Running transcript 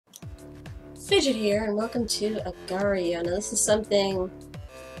Fidget here, and welcome to Agario. Now this is something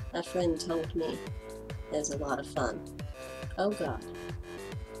a friend told me is a lot of fun. Oh god.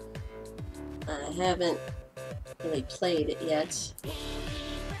 I haven't really played it yet.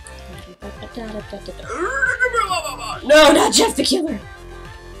 No, not Jeff the Killer!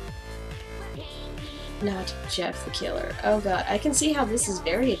 Not Jeff the Killer. Oh god, I can see how this is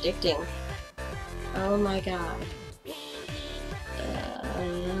very addicting. Oh my god.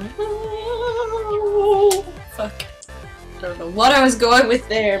 Fuck. I don't know what I was going with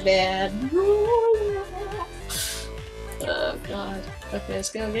there, man. Oh god. Okay, let's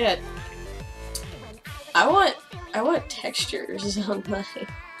go again. I want textures on my,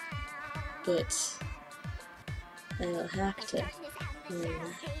 but I'll have to learn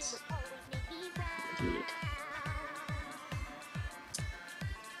that. Indeed.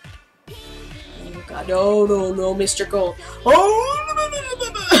 Oh god, no, no, no, Mr. Gold. Oh,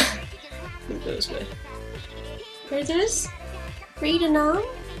 it goes way. Where's this? Read and on?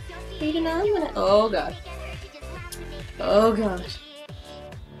 Read and on? Oh god. Oh god.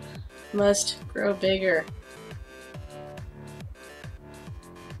 Must grow bigger.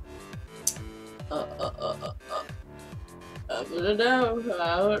 Oh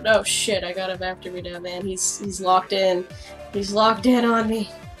no, shit, I got him after me now, man. He's locked in. He's locked in on me.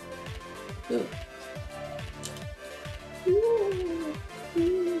 Ooh.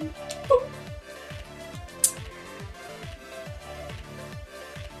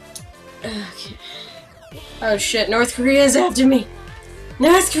 Okay. Oh shit, North Korea is after me!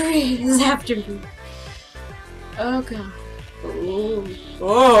 North Korea is after me! Oh god. Ooh.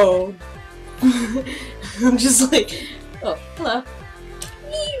 Whoa! I'm just like, oh, hello.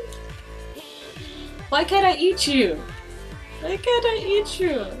 Why can't I eat you? Why can't I eat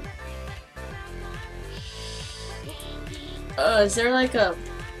you? Is there like a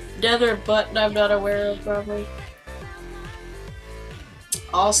nether button I'm not aware of, probably?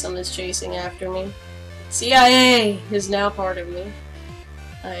 Awesome is chasing after me. CIA is now part of me.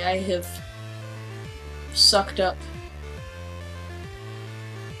 I have sucked up.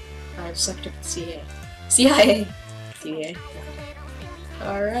 I've sucked up the CIA. CIA! CIA.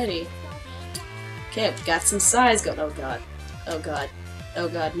 Alrighty. Okay, I've got some size going. Oh god. Oh god. Oh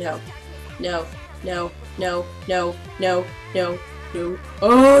god, no. No. No. No. No. No. No. No.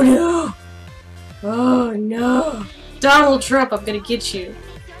 Oh no! Oh no! Donald Trump, I'm gonna get you.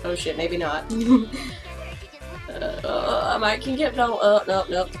 Oh shit, maybe not. I might can get no. No,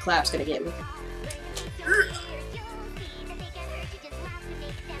 no, the clap's gonna get me.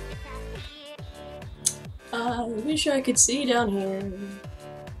 I wish I could see down here.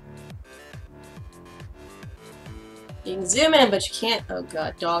 You can zoom in, but you can't. Oh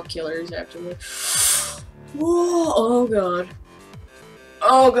god, dog killers after me. Whoa! Oh god.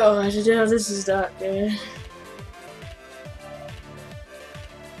 Oh god, no, this is not good.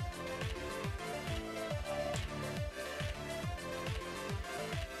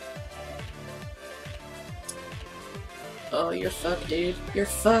 Oh, you're fucked, dude. You're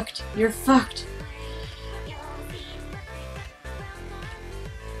fucked. You're fucked.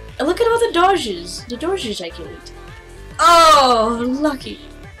 And look at all the dodges. The dodges I can eat. Oh, lucky.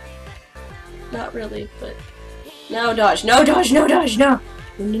 Not really, but... No dodge. No dodge. No dodge. No.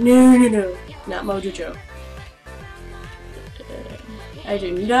 No, no, no. Not Mojojo. I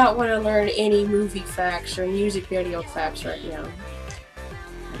do not want to learn any movie facts or music video facts right now.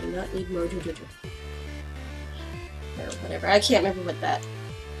 I do not need Mojojo. Or whatever. I can't remember what that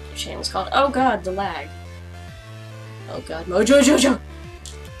channel's called. Oh god, the lag. Oh god, Mojojojo!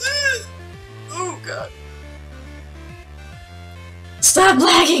 Oh god. Stop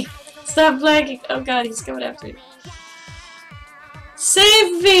lagging! Stop lagging! Oh god, he's coming after me.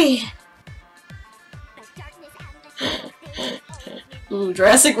 Save me! Ooh,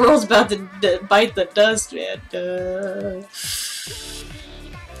 Jurassic World's about to bite the dust, man.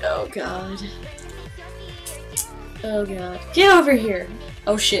 Oh god. Oh god. Get over here!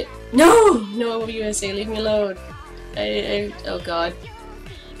 Oh shit. No! No, USA, leave me alone. Oh god.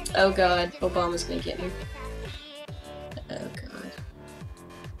 Oh god. Obama's gonna get me. Oh god.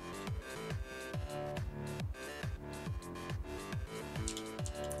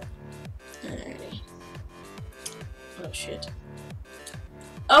 Alrighty. Oh shit.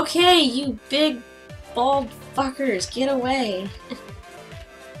 Okay, you big bald fuckers, get away!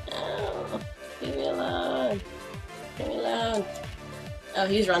 Oh, leave me alone. Leave me alone. Oh,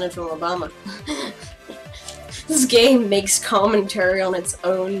 he's running from Obama. This game makes commentary on its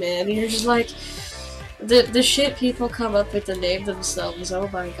own, man. You're just like, the shit people come up with to name themselves. Oh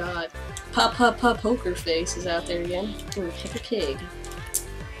my god. Poker Face is out there again. Ooh, pick a pig.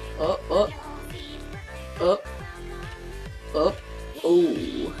 Oh, oh. Oh. Oh.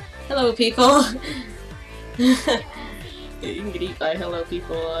 Oh. Hello, people. You can get eat by hello,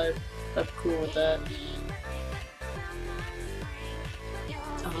 people. I'm cool with that.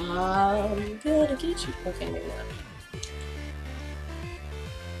 I'm gonna get you. Okay, maybe not.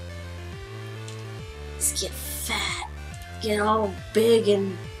 Just get fat. Get all big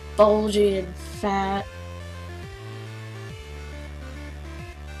and bulgy and fat.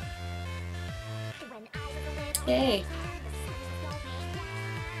 Hey.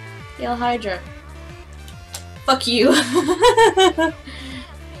 Hail Hydra. Fuck you.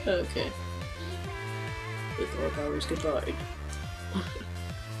 Okay. With all powers goodbye.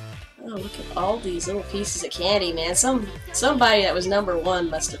 Oh, look at all these little pieces of candy, man. Somebody that was #1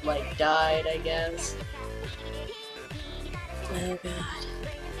 must have, like, died, I guess. Oh, God.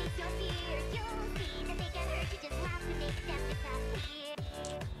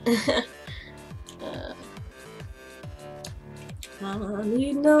 I'm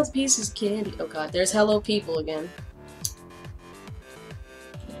eating those pieces of candy. Oh, God. There's hello people again.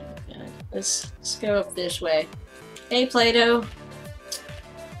 Oh, God. Let's go up this way. Hey, Play-Doh.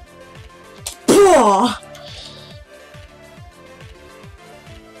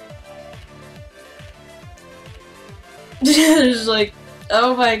 It's like,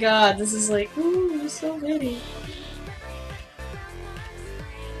 oh my god, this is like, ooh, there's so many.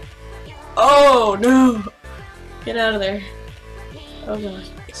 Oh no! Get out of there. Oh god,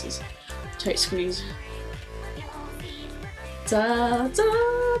 this is a tight squeeze. Da, da,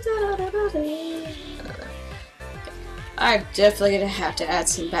 da, da, da, da. I'm definitely gonna have to add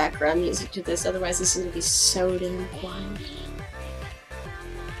some background music to this, otherwise this is gonna be so damn quiet.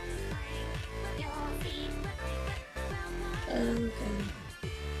 Okay.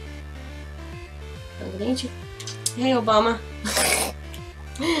 I'm gonna eat you. Hey, Obama.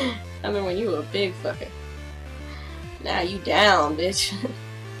 I remember when you were a big fucker. Now you down, bitch.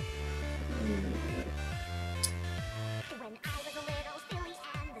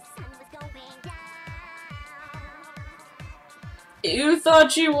 You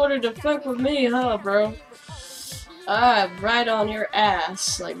thought you wanted to fuck with me, huh, bro? I'm right on your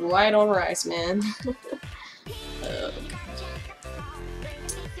ass, like white on rice, man. Oh,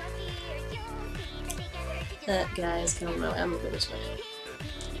 that guy's coming out. I'm gonna go this way.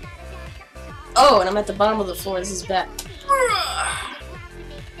 Oh, and I'm at the bottom of the floor. This is bad. Oh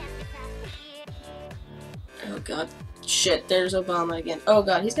god. Shit, there's Obama again. Oh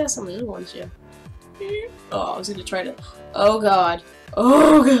god, he's got some little ones, yeah. Oh, I was gonna try to. Oh god.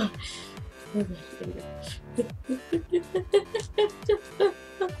 Oh god. Oh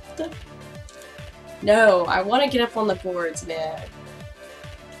god. No, I want to get up on the boards, man.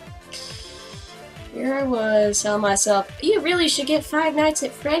 Here I was telling myself, you really should get Five Nights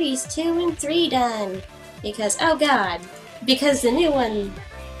at Freddy's 2 and 3 done. Because, oh god, because the new one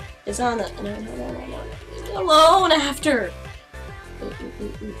is on the. No. Leave me alone after.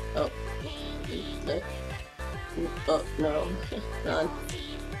 Oh. Oh, no. Run.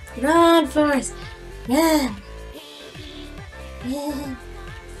 Run, Forrest! Run! Run!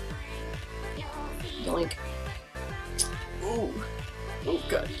 Yoink. Ooh. Oh,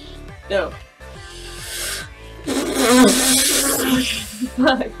 God. No.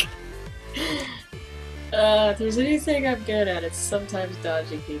 Fuck. If there's anything I'm good at, it's sometimes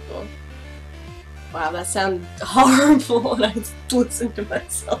dodging people. Wow, that sounded horrible when I listened to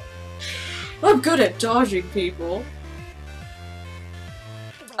myself. I'm good at dodging people.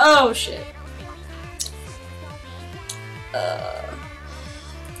 Oh shit. I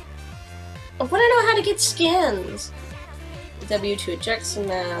want to know how to get skins. W to eject some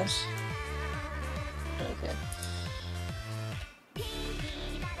mass. Okay.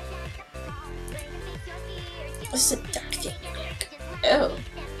 This is a dark thing. Oh.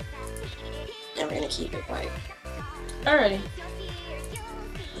 And we're gonna keep it white. Alrighty.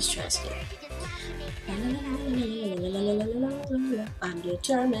 Let's try skin. I'm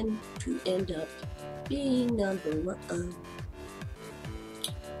determined to end up being #1.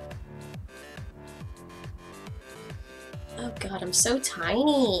 Oh god, I'm so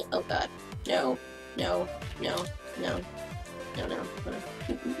tiny. Oh god. No. No. No. No. No, no.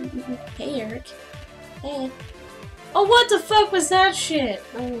 Hey, Eric. Hey. Oh, what the fuck was that shit?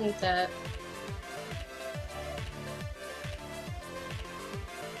 I don't need that.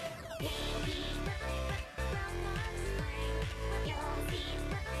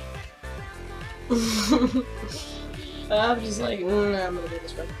 I'm just like, I'm gonna do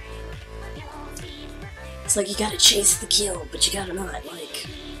this one. It's like you gotta chase the kill, but you gotta not, like,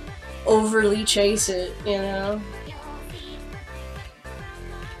 overly chase it, you know?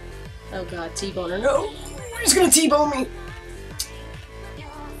 Oh god, T-Boner, no! He's gonna T-bone me!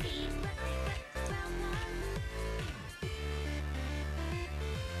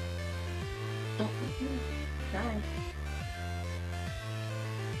 Oh, hi.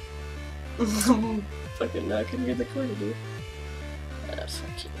 Fucking not gonna get the corner, dude.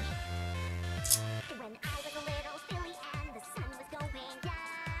 Fuck you.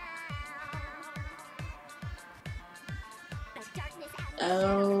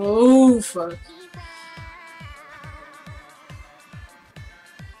 Oh, fuck.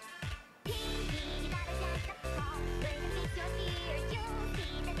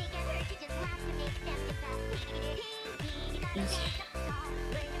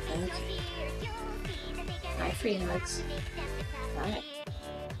 Okay. Hi, free hugs. Hi.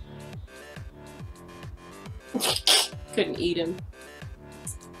 Couldn't eat him.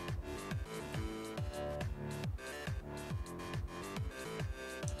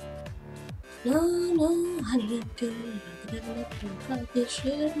 No, no, honey, I'm good. I probably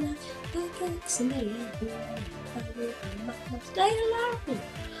should not forget somebody else. Stay alive.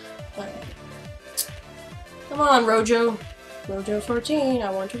 But, come on, Rojo. Rojo 14, I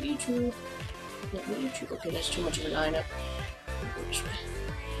want to eat you. Let me eat you. Okay, that's too much of a lineup.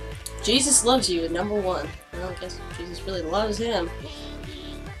 Jesus loves you, #1. Well, I guess Jesus really loves him.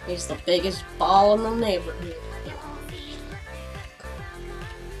 He's the biggest ball in the neighborhood.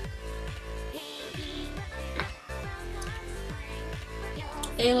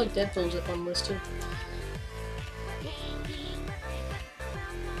 Hey, look, Deadpool's up on the list too.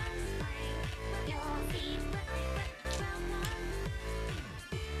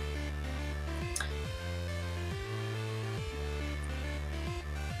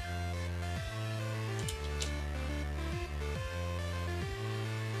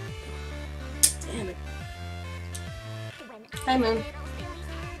 Damn it. Hi, Moon.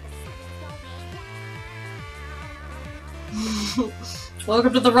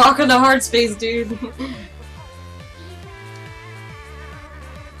 Welcome to the rock and the hard space, dude.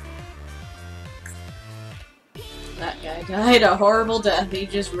 That guy died a horrible death. He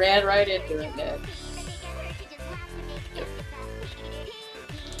just ran right into it, man.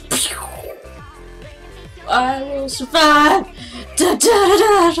 I will survive, da, da,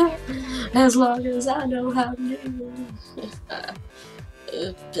 da, da, as long as I know how to.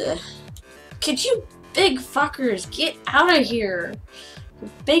 Could you big fuckers get out of here?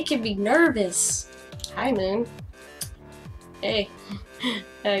 You're making me nervous. Hi, Moon. Hey,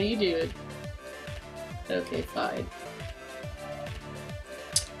 how you doing? Okay, fine.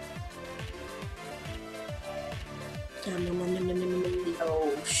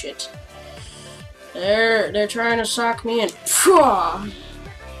 Oh shit. They're trying to sock me in.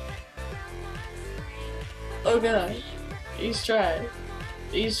 Oh god. He's trying.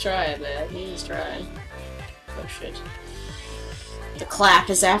 He's trying, man. He's trying. Oh shit. The clap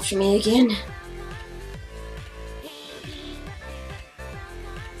is after me again.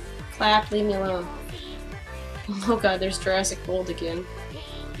 Clap, leave me alone. Oh god, there's Jurassic World again.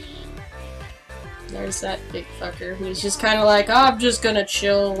 There's that big fucker who's just kind of like, oh, I'm just gonna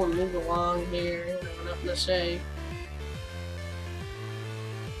chill and move along here. I have nothing to say.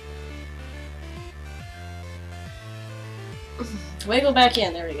 Wiggle back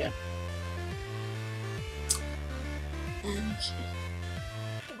in. There we go.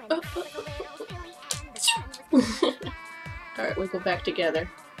 Okay. Alright, wiggle back together.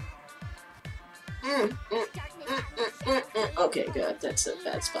 Okay, good. That's a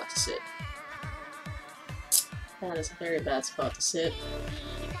bad spot to sit. That is a very bad spot to sit.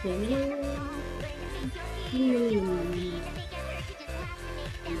 I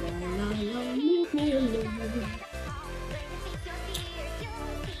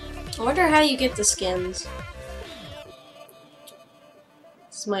wonder how you get the skins.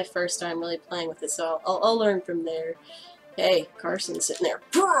 This is my first time really playing with it, so I'll learn from there. Hey, Carson's sitting there.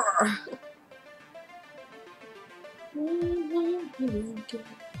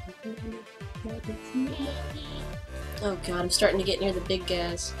 Oh god, I'm starting to get near the big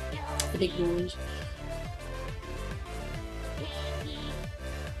guys. The big boys.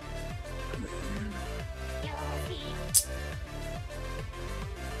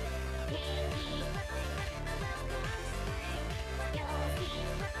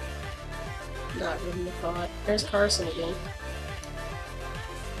 Not really the thought. There's Carson again.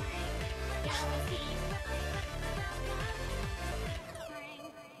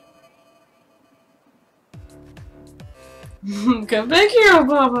 Come back here,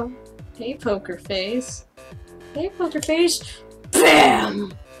 Obama! Hey, poker face. Hey, poker face.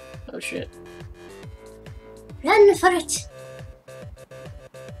 BAM! Oh shit. Run for it!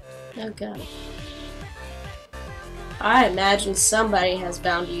 Oh god. I imagine somebody has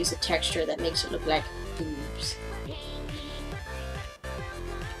bound to use a texture that makes it look like boobs.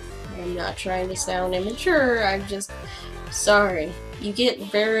 I'm not trying to sound immature, I'm just sorry. You get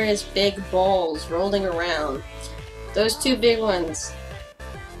various big balls rolling around. Those two big ones.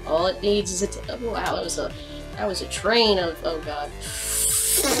 All it needs is a oh wow, that was a train of oh god.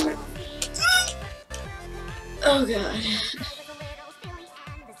 Oh god.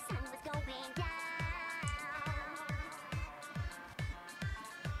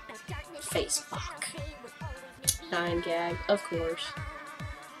 Face fuck. 9 gag, of course.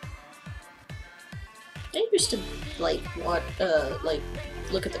 I used to like what like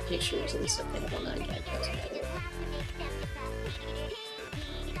look at the pictures and stuff they have on 9 gag.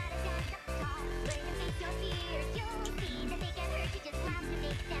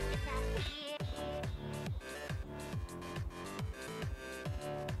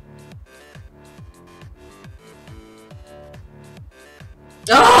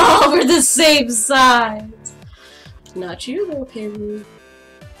 Oh, we're the same size! Not you, little piggy.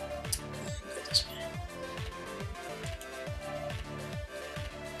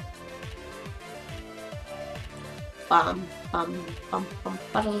 Bum bum bum bum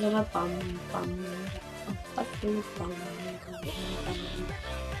bum bum bum bum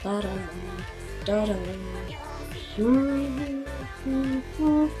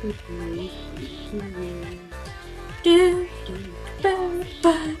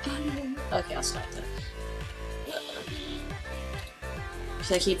okay, I'll stop that.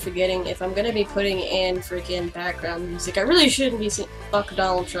 So I keep forgetting if I'm gonna be putting in freaking background music, I really shouldn't be saying fuck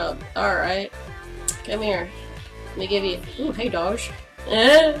Donald Trump. Alright. Come here. Let me give you. Ooh, hey Doge.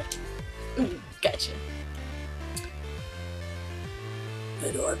 Ooh, gotcha.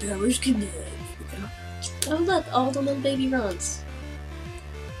 But our powers combined. Oh look, all the little baby runs.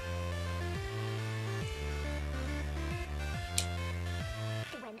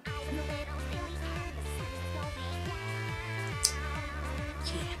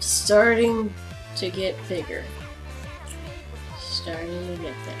 Starting to get bigger. Starting to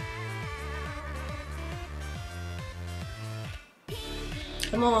get there.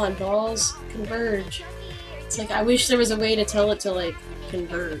 Come on, balls. Converge. It's like, I wish there was a way to tell it to, like,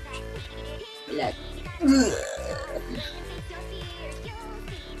 converge. Like,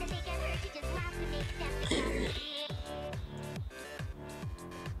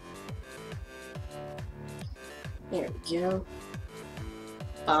 there we go.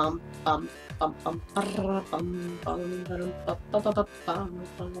 Bum bum bum bum bum bum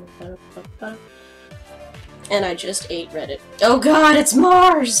bum. And I just ate Reddit. Oh god, it's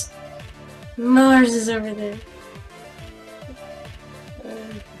Mars! Mars is over there.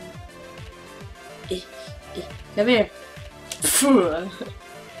 Come here.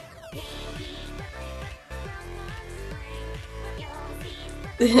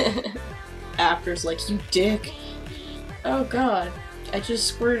 After's like, you dick. Oh god. I just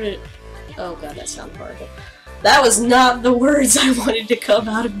squirted. Oh god, that sounded horrible. That was not the words I wanted to come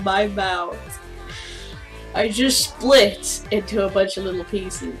out of my mouth. I just split into a bunch of little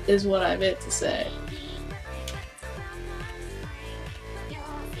pieces, is what I meant to say.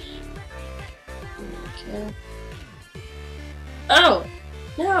 Okay. Oh!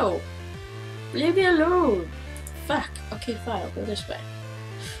 No! Leave me alone! Fuck. Okay, fine, I'll go this way.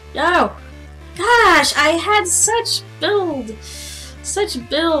 No! Gosh, I had such build,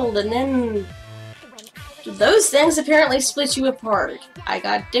 and then those things apparently split you apart. I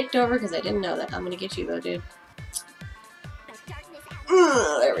got dicked over because I didn't know that. I'm gonna get you though, dude.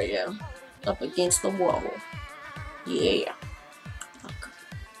 There we go. Up against the wall. Yeah.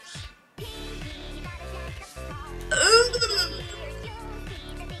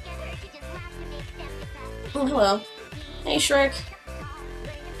 Oh, hello. Hey, Shrek.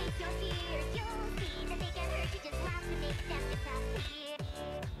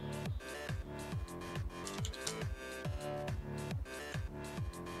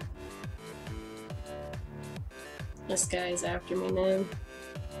 This guy's after me, man.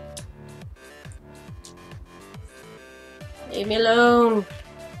 Leave me alone.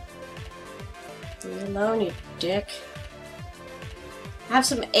 Leave me alone, you dick. Have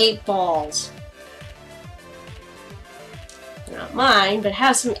some 8 balls. Not mine, but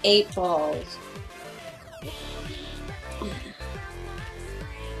have some 8 balls. Oh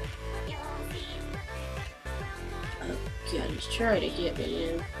god, he's trying to get me,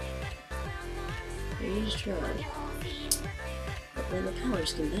 man. He's trying. But when the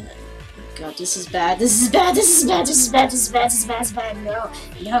powers combine. Oh god, this is bad, this is bad, this is bad, this is bad, this is bad, this is bad, this is bad, no,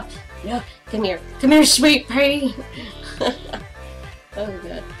 no, no, come here, sweet pea! Oh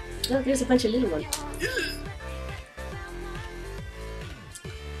god. Oh, there's a bunch of little ones.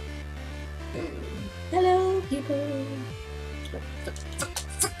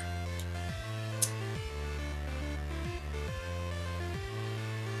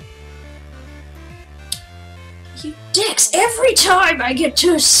 You dicks! Every time I get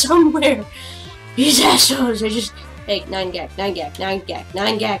to somewhere, these assholes, they just... Hey, 9 gag, 9 gag, 9 gag,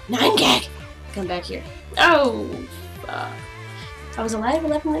 9 gag, 9 gag! Come back here. Oh! Fuck. I was alive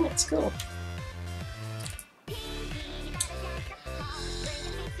 11 minutes, cool.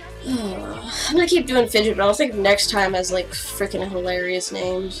 Oh, I'm gonna keep doing fidget, but I'll think next time as, like, freaking hilarious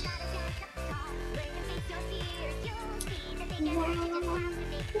names.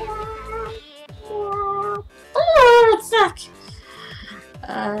 Oh, fuck!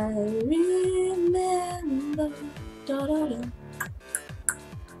 I remember. Da, da, da.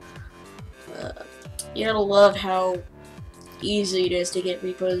 You gotta love how easy it is to get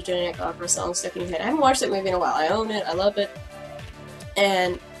photogenic opera songs stuck in your head. I haven't watched that movie in a while. I own it. I love it.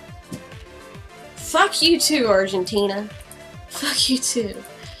 And fuck you too, Argentina. Fuck you too.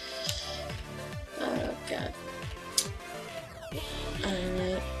 Oh god.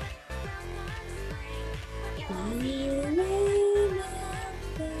 Alright. Oh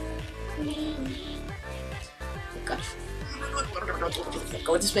gosh.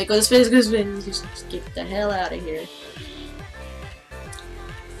 Go this way, go this way, go this way. Just get the hell out of here.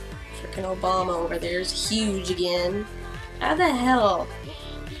 Frickin' Obama over there is huge again. How the hell?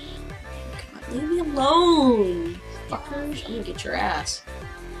 God, leave me alone! Fuckers, I'm gonna get your ass.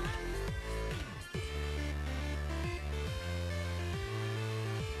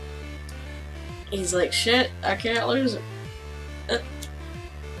 He's like, shit, I can't lose him.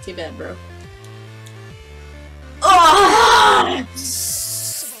 Too bad, bro. Oh!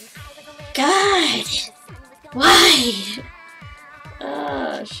 God! Why?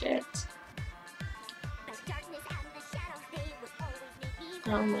 Oh, shit.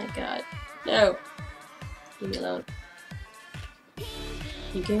 Oh my god. No! Leave me alone.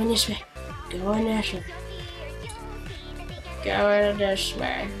 You going this way. Going this way. Going this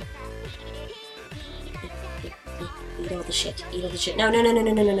way. Eat all the shit. Eat all the shit. No, no, no, no,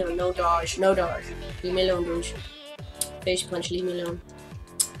 no, no, no, no. No dodge. No dodge. Leave me alone, douche. Face punch. Leave me alone.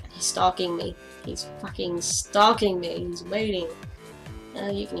 He's stalking me. He's fucking stalking me. He's waiting.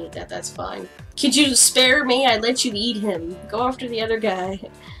 You can eat that. That's fine. Could you spare me? I'd let you eat him. Go after the other guy.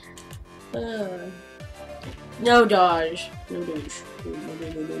 No dodge. No douche. No, no, no,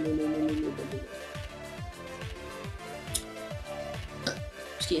 no, no, no, no, no, no, no.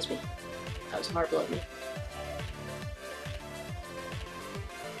 Excuse me. That was hard blood me.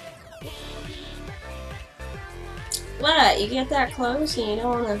 What? You get that close and you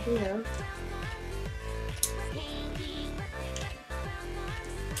don't wanna, you know.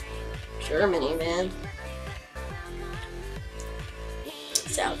 Germany, man.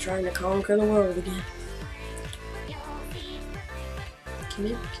 It's out trying to conquer the world again. Come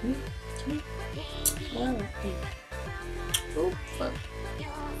here, come here, come here. Oh, fuck.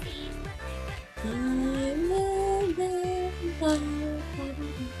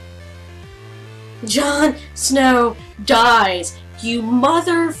 Jon Snow dies, you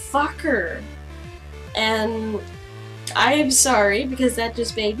motherfucker! And I am sorry, because that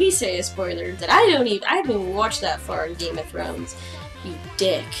just made me say a spoiler that I haven't even watched that far in Game of Thrones. You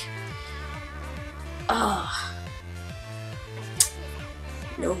dick. Ah.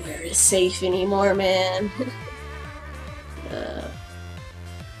 Nowhere is safe anymore, man.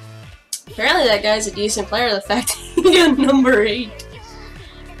 Apparently that guy's a decent player, the fact that he got number 8.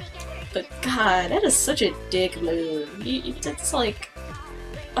 But god, that is such a dick move. It's like...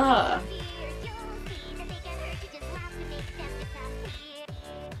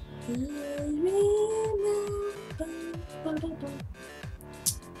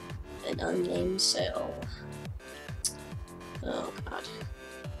 An unnamed cell. Oh god.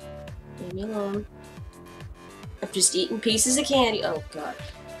 Leave me alone. I'm just eating pieces of candy. Oh god.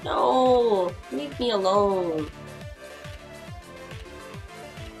 No! Leave me alone.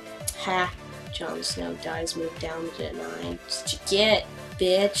 Ha! Jon Snow dies, moved down to 9. What you get,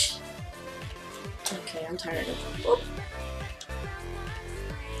 bitch? Okay, I'm tired of... Whoop.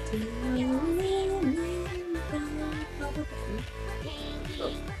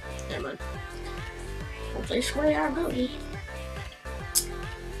 Oh, never mind. Well, this way I go.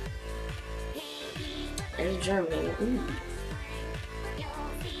 There's Germany. Ooh.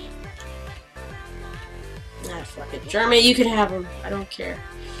 Ah, fuck it. Germany, you can have them. I don't care.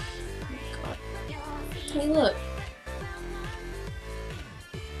 Oh, God. Hey, look.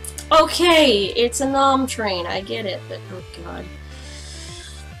 Okay, it's a nom train. I get it, but oh, God.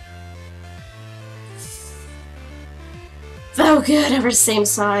 Oh, good. We're the same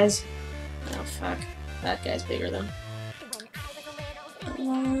size. Oh, fuck. That guy's bigger though.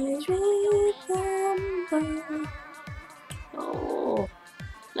 Oh.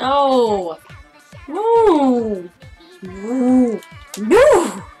 No! No! No!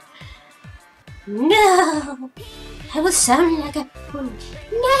 No! No! I will sound like a fool. No!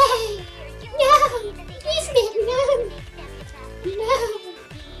 No! Please, no! No!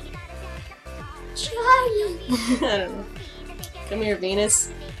 Charlie! I don't know. Come here,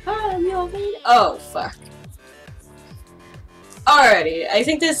 Venus. I'm your Venus. Oh, fuck. Alrighty, I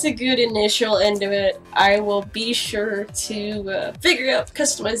think that's a good initial end to it. I will be sure to figure out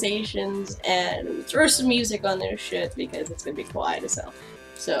customizations and throw some music on this shit because it's gonna be quiet as hell.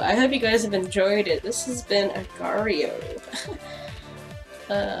 So I hope you guys have enjoyed it. This has been Agario.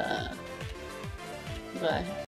 Bye.